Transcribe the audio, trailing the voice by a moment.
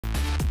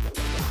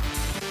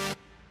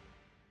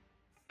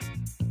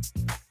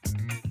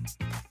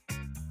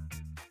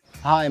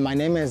Hi, my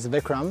name is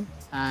Vikram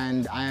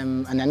and I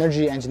am an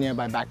energy engineer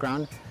by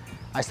background.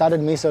 I started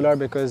MESolar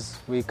because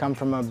we come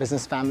from a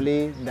business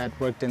family that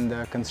worked in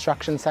the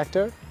construction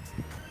sector.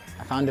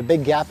 I found a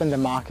big gap in the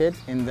market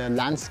in the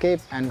landscape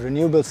and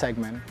renewable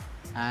segment,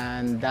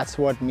 and that's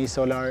what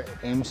MESolar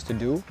aims to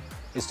do,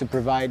 is to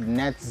provide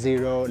net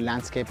zero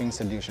landscaping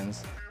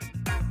solutions.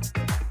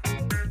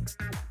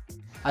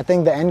 I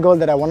think the end goal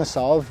that I want to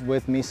solve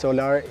with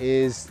MESolar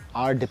is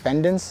our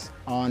dependence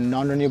on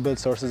non-renewable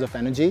sources of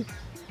energy.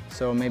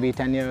 So maybe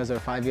 10 years or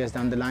 5 years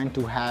down the line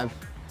to have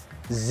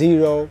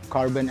zero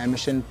carbon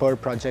emission per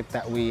project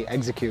that we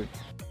execute.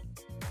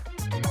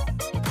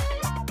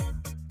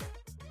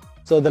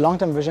 So the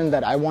long-term vision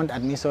that I want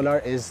at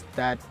MESolar is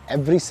that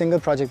every single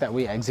project that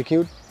we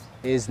execute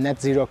is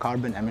net zero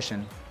carbon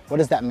emission. What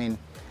does that mean?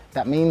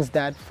 That means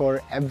that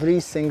for every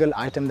single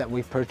item that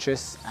we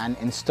purchase and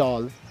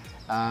install,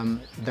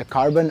 the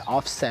carbon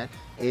offset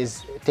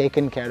is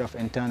taken care of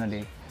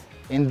internally.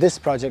 In this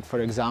project, for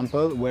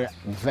example, we're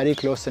very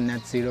close to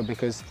net zero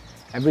because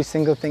every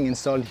single thing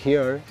installed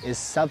here is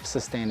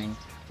self-sustaining.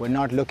 We're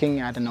not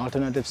looking at an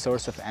alternative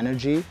source of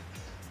energy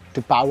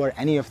to power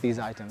any of these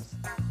items.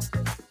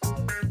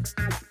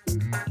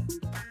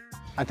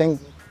 I think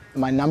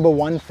my number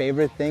one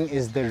favorite thing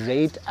is the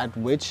rate at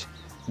which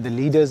the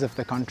leaders of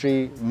the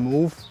country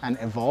move and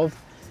evolve.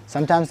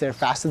 Sometimes they're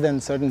faster than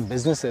certain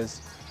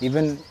businesses,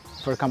 even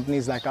for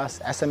companies like us,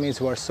 SMEs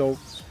who are so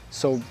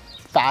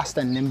fast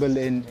and nimble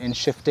in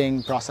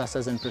shifting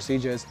processes and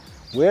procedures.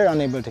 We're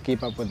unable to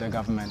keep up with the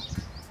government.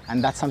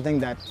 And that's something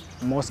that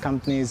most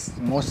countries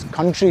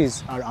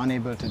are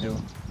unable to do,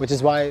 which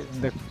is why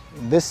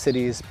this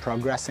city is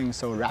progressing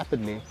so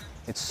rapidly.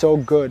 It's so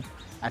good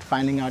at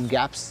finding out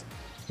gaps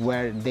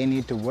where they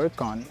need to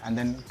work on and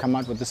then come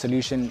out with the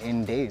solution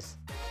in days.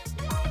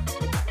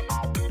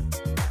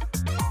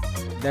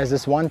 There's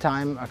this one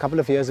time a couple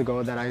of years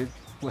ago that I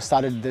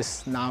started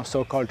this now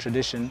so-called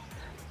tradition.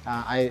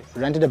 I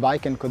rented a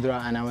bike in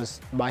Kudra and I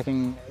was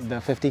biking the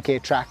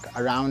 50k track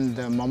around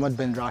the Mohammed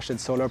bin Rashid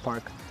Solar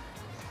Park.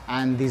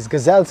 And these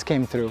gazelles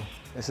came through.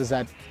 This is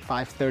at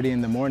 5:30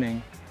 in the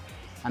morning.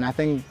 And I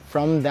think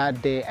from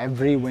that day,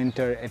 every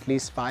winter, at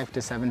least 5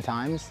 to 7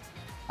 times,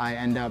 I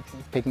end up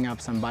picking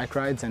up some bike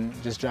rides and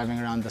just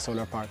driving around the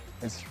solar park.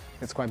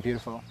 It's quite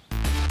beautiful.